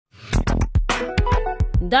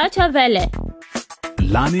Deutsche Welle.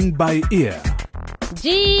 Learning by ear.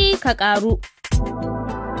 Ji ka ƙaru.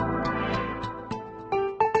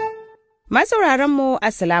 Masauraranmu,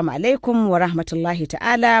 Assalamu alaikum wa rahmatullahi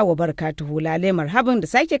ta'ala wa barakatuhu, lale marhaban da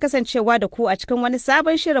sake kasancewa da ku a cikin wani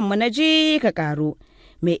sabon shirinmu na ji ka ƙaru,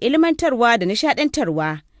 mai ilmantarwa da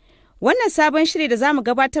nishaɗantarwa. Wannan sabon shiri da za mu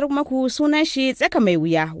gabatar maku sunan shi tsaka mai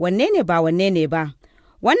wuya, wanne ne ba.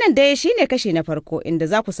 Wannan dai shi ne kashi na farko inda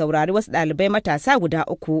za ku saurari wasu ɗalibai matasa guda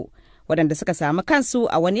 3 waɗanda suka samu kansu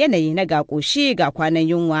a wani yanayi na ga ƙoshi ga kwanan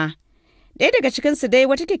yunwa. Ɗaya daga cikinsu dai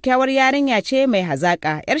wata kyakkyawar yarinya ce mai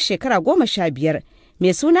hazaƙa 'yar shekara 15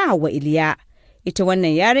 mai suna Hauwa Iliya. Ita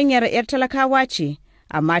wannan yarinyar 'yar talakawa ce,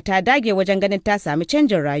 amma ta dage wajen ganin ta sami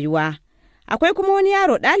canjin rayuwa. Akwai kuma wani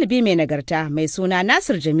yaro ɗalibi mai nagarta mai suna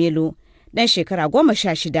Nasir Jamilu, ɗan shekara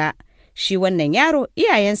 16. Shi wannan yaro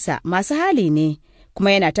iyayensa masu hali ne,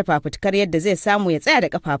 kuma yana ta fafutukar yadda zai samu ya tsaya da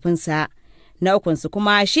kafafunsa. Na ukunsu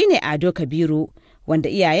kuma shine Ado Kabiru, wanda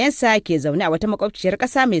iyayensa ke zaune a wata makwabciyar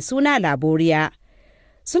ƙasa mai suna Laboriya.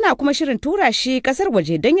 Suna kuma shirin tura shi ƙasar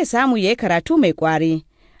waje don ya samu ya yi karatu mai ƙwari.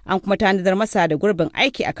 An kuma tanadar masa da gurbin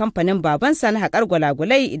aiki a kamfanin babansa na haƙar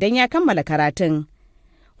gwalagwalai idan ya kammala karatun.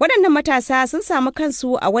 Waɗannan matasa sun samu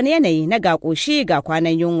kansu a wani yanayi na ga ƙoshi ga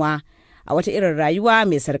kwanan yunwa, a wata irin rayuwa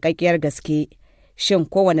mai sarƙaƙƙiyar gaske. Shin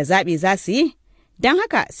kowane zaɓi za su yi? Don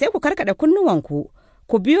haka sai ku karkaɗa kunnuwanku,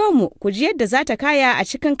 ku biyo mu ku ji yadda za ta kaya a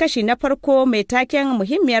cikin kashi na farko mai taken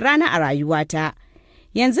muhimmiyar rana a rayuwata.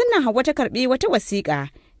 Yanzu nan Hauwa ta karɓi wata wasiƙa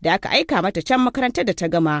da aka aika mata can makarantar da ta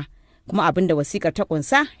gama, kuma abin da wasiƙar ta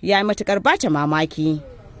ƙunsa ya yi matuƙar bata mamaki.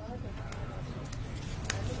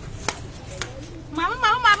 Mama,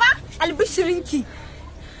 albishirinki.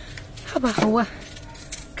 Haba Hauwa,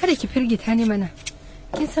 kada ki firgita ni mana.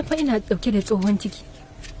 Kin san fa ina ɗauke da tsohon ciki.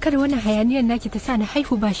 Kada wani hayaniyar naki ta sa na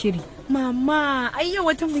haihu ba shiri. Mama, ai yau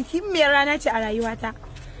wata muhimmiyar rana ce a rayuwata.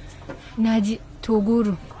 Naji, to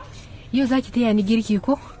goro. Yau zaki taya ni girki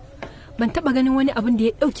ko? Ban taba ganin wani abin da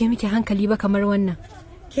ya dauke miki hankali ba kamar wannan.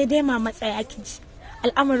 Ke dai mama tsaya ki ji.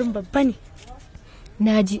 Al'amarin babba ne.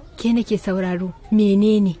 Naji, ke nake sauraro.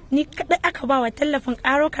 Menene? Ni kadai aka ba wa tallafin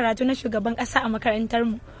karo karatu na shugaban kasa a makarantar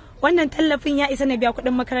mu. Wannan tallafin ya isa na biya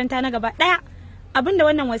kuɗin makaranta na gaba ɗaya. Abinda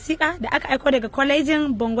wannan wasiƙa da aka aiko daga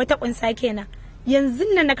kwalejin Bongo ta kunsa kenan. Yanzu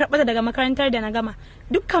nan na karɓata daga makarantar da na gama.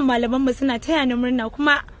 Dukkan malamanmu suna taya ni murna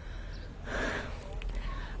kuma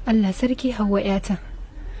Allah sarki Hauwa yata.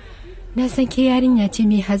 Na san ke yarinya ce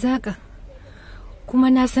mai hazaka. Kuma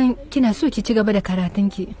na san kina so ki ci gaba da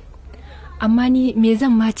karatunki. Amma ni me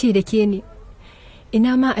zan ma ce da ke ne?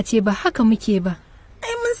 Ina ma a ce ba haka muke ba.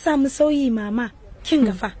 Ai mun samu sauyi mama. Kin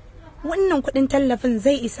gafa. Wannan kuɗin tallafin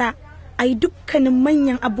zai isa a yi dukkanin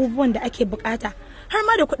manyan abubuwan da ake bukata, har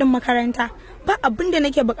ma da kuɗin makaranta. Ba abin da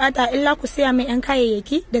nake bukata illa ku saya mai 'yan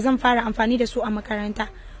kayayyaki da zan fara amfani da su a makaranta.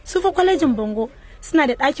 Su fa kwalejin Bongo suna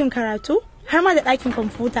da ɗakin karatu har ma da ɗakin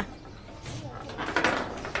kwamfuta.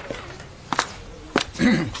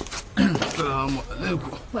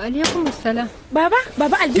 Wa alaikum salam.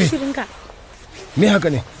 Baba albishirinka. Me haka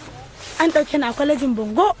ne? An ɗauke ni a kwalejin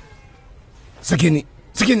Bongo. Sake ni.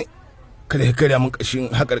 Kada ka karya min ƙashin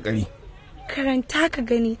haƙarƙari. Karanta ka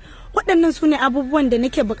gani, waɗannan su ne abubuwan da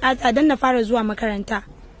nake bukata don na fara zuwa makaranta.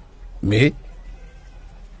 Me?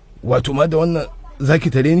 Wato ma da wannan zaki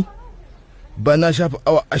tare ni? Ba na shafa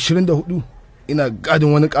awa 24 ina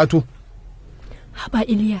gadin wani ƙato. Haba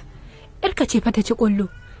Iliya, ‘yarka ce fa ta ci ƙwallo,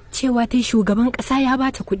 cewa ta yi shugaban ƙasa ya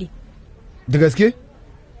ba ta kuɗi. Da gaske?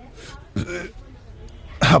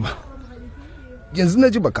 Haba, yanzu na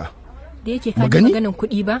ji baka. Da yake ka ji maganan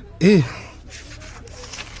kuɗi ba?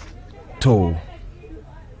 To,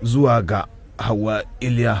 zuwa ga Hauwa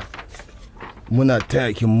Iliya, muna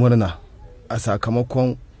taya ki murna a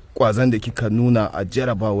sakamakon ƙwazon da kika nuna a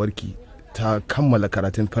jarabawarki ta kammala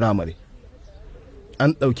karatun firamare.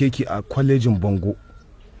 An ɗauke ki a kwalejin Bongo,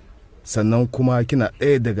 sannan kuma kina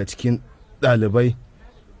ɗaya daga cikin ɗalibai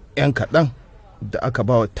 'yan kaɗan da aka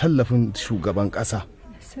ba wa tallafin shugaban ƙasa,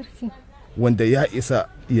 wanda ya isa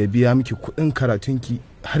ya biya miki kuɗin karatunki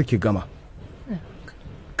har ki gama.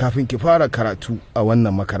 Kafin ki fara karatu a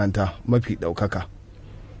wannan makaranta mafi ɗaukaka,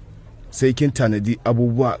 sai kin tanadi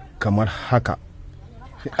abubuwa kamar haka.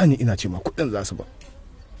 Ani ina ce ma kuɗin za su ba.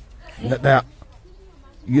 Na ɗaya,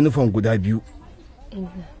 uniform guda 2.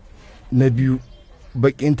 Na 2,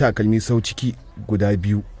 baƙin takalmi sau ciki guda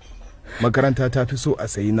 2. Makaranta ta fi so a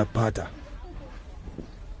sayi na fata.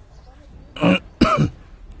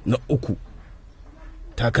 Na 3,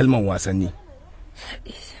 takalman wasanni.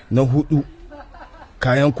 Na 4,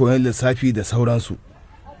 kayan koyon lissafi da sauransu.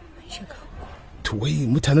 To wai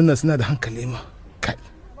mutanen nan suna da hankali ma kai.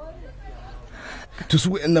 To su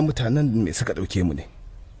wayannan mutanen me suka dauke mu ne?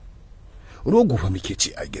 rogo fa muke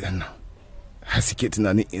ci a gidan nan har suke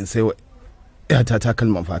tunanin in sai wa yata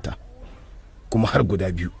takalman fata kuma har guda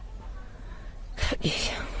 2.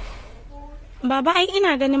 Baba ai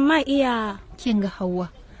ina ganin ma iya. Kin ga Hauwa,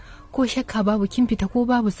 ko shakka babu kin fita ko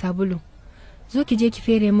babu sabulu. Zo ki je ki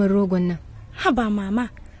fere min rogon nan. Haba mama,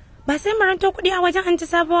 ba sai mu ranto kuɗi a wajen anti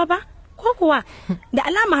Sabuwa ba? Ko kuwa da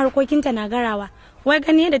alama harkokinta na garawa. Wai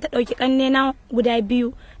gani da ta ɗauki ƙanne na guda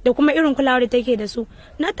 2 da kuma irin kulawar da take da su.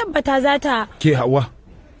 Na tabbata za ta. Ke Hauwa,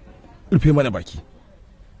 rufe mana baki.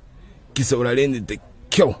 Ki saurare ni da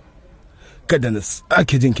kyau. Kada na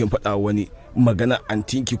sake jin kin faɗa wani magana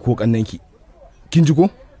antinki ko ƙannanki. Kin ji ko?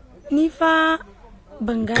 Ni fa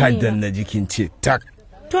ban gane. Kada na ji kin ce tak.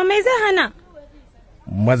 To me zai hana?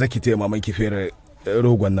 Maza ki taya maman ki fere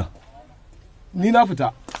rogon nan. Ni na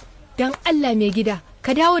fita. Dan Allah mai gida,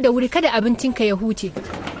 ka dawo da wuri kada abincinka ya huce.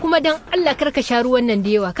 Kuma dan Allah kar ka sha ruwan nan da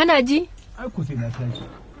yawa. Kana ji? Ai ko sai na tashi.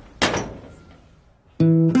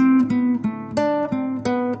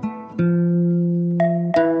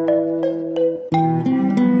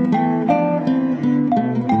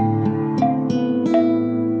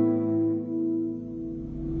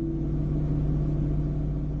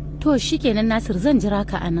 To shikenan Nasir, zan jira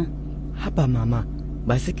ka anan. Haba mama,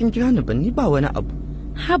 ba sai kin jira ni ba, ni ba wani abu.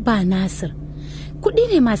 Haba Nasir,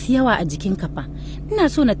 kuɗi ne masu yawa a jikin fa. Ina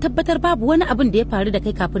so na tabbatar babu wani abin da ya faru da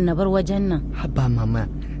kai kafin na bar wajen nan. Haba mama,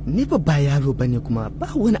 ni ba yaro bane kuma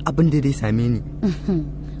ba wani abin da zai same ni.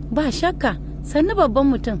 Ba shakka, sannu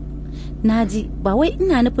babban mutum. Naji ba wai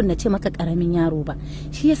ina nufin na ce maka karamin yaro ba.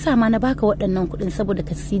 Shi yasa ma na baka waɗannan kuɗin saboda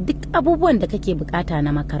ka siyi duk abubuwan da kake bukata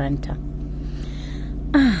na makaranta.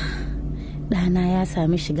 Ɗana ya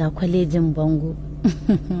sami shiga kwalejin Bango.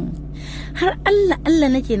 Har Allah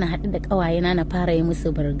nake na haɗu da ƙawayena na fara yi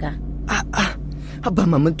musu burga. Haba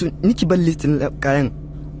mamantu, niki ban listin kayan.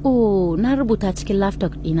 Oh, na rubuta cikin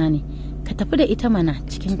laptop ɗina ne. Ka tafi da ita mana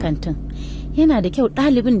cikin kantin. Yana da kyau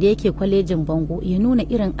ɗalibin da yake kwalejin Bango ya nuna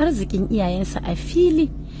irin arzikin iyayensa a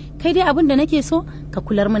fili. Kai dai abin da nake so ka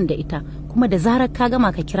kular min da ita, kuma da zarar ka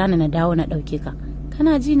gama ka kira ni na dawo na ɗauke ka.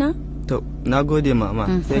 Kana ji na? To, na gode mama,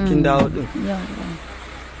 sai kin dawo din.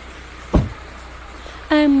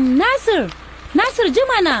 Nasir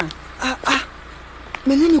jimana.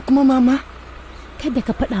 Menene kuma mama? Kada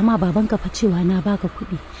ka faɗa ma babanka fa cewa na baka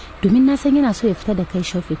kuɗi, domin na san yana so ya fita da kai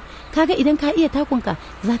shopping. Kaga idan ka iya takunka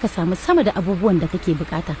zaka samu sama da abubuwan da kake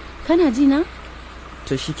bukata. Kana ji na?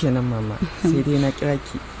 To shikenan mama, sai dai na kira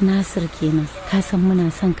ki. Nasir kenan, ka san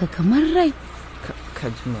muna son ka kamar rai. Ka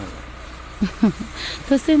ji mama.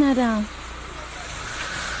 To sai na da.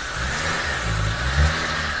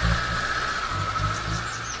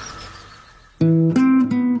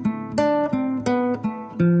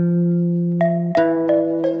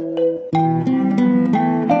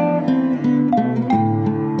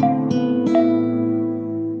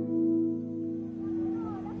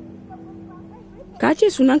 Ka ce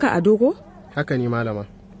sunanka a dogo? Haka ne malama.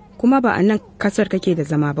 Kuma ba a nan kasar kake da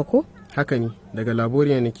zama ba ko? Haka ne, daga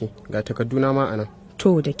laboriya nake, ga takarduna ma a nan.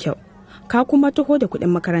 To da kyau. Ka kuma taho da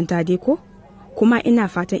kuɗin makaranta dai ko? Kuma ina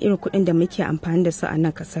fatan irin kuɗin da muke amfani da su a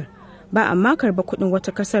nan kasar. Ba amma karba kuɗin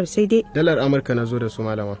wata kasar sai dai. Dalar Amurka na zo da su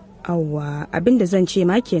malama. Awwa, abin da zan ce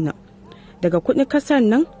ma kenan. Daga kuɗin kasar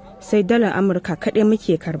nan sai dalar Amurka kaɗai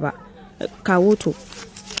muke karba. Kawo to.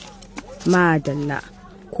 Madalla.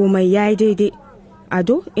 Komai yayi daidai.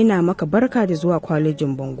 Ado, ina maka barka da zuwa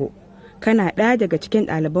kwalejin Bango. Kana ɗaya daga cikin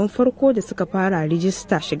ɗaliban farko da suka fara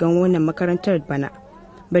rijista shigan wannan makarantar bana.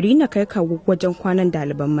 Bari na kai ka wajen kwanan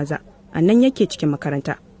ɗaliban maza. A nan yake cikin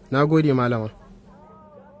makaranta. Na gode malama.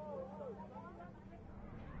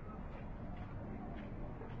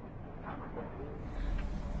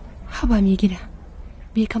 Haba mai gida,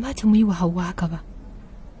 bai kamata mu yi wa Hauwa haka ba.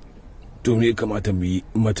 To me kamata mu yi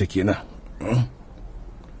mata kenan?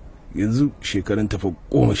 Yanzu shekarun tafa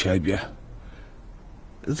 15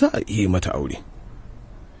 za a iya mata aure.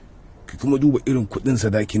 Ki kuma duba irin kudin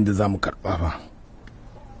sadakin da za mu karɓa ba.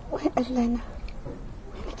 Wai Allah na,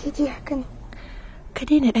 me nake ji haka ne? Ka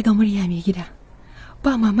daina daga murya mai gida,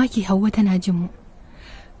 ba mamaki Hauwa tana jin mu.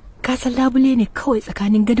 Ka san labule ne kawai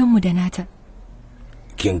tsakanin gadonmu da nata.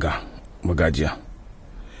 Kinga magajiya,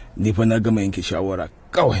 ni fa na gama yanke shawara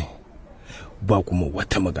kawai, ba kuma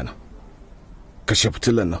wata magana. Kashe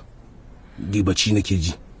fitilan nan, gibaci nake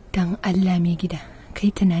ji. Dan Allah mai gida,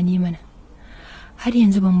 kai tunani mana. Har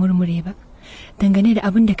yanzu ban murmure ba dangane da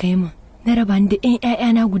abin da ka yi min na raba ni da 'yan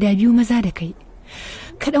 'ya'yana guda 2 maza da kai.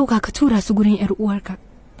 Ka ɗauka ka tura su gurin 'yar uwarka.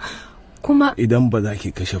 Kuma idan ba za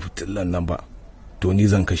ki kashe fitilan nan ba, to ni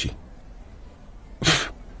zan kashe.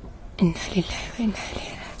 Inna lillahi wa inna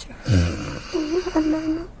ilaihi raji'un. Allah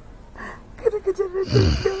na, kada ka jarrabe ni.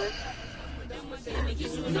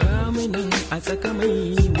 a tsaka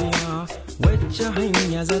mai wuya wacce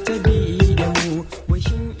hanya za ta bi da mu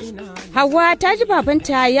washin ina. Hauwa ta ji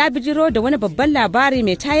babanta ya bijiro da wani babban labari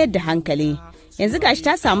mai tayar da hankali. Yanzu gashi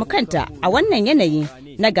ta samu kanta a wannan yanayi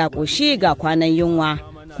na ga ƙoshi ga kwanan yunwa,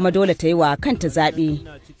 kuma dole ta yi wa kanta zaɓi.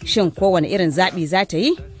 Shin kowane irin zaɓi za ta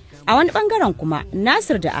yi? A wani ɓangaren kuma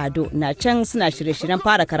Nasir da Ado na can suna shirye-shiryen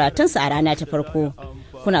fara karatunsu a rana ta farko.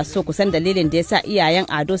 Kuna so ku san dalilin da ya sa iyayen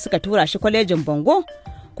Ado suka tura shi kwalejin Bongo?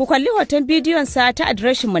 Ku kalli hoton bidiyon sa ta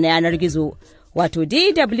adireshinmu na yanar gizo, wato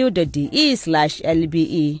dw.de/lbe.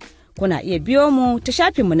 Kuna iya biyo mu ta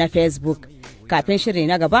shafinmu na Facebook. Kafin shiri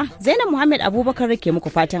na gaba, Zainab Muhammad Abubakar ke muku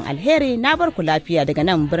fatan alheri, na bar ku lafiya daga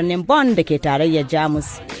nan birnin Bonn da ke tarayyar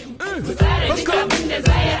Jamus.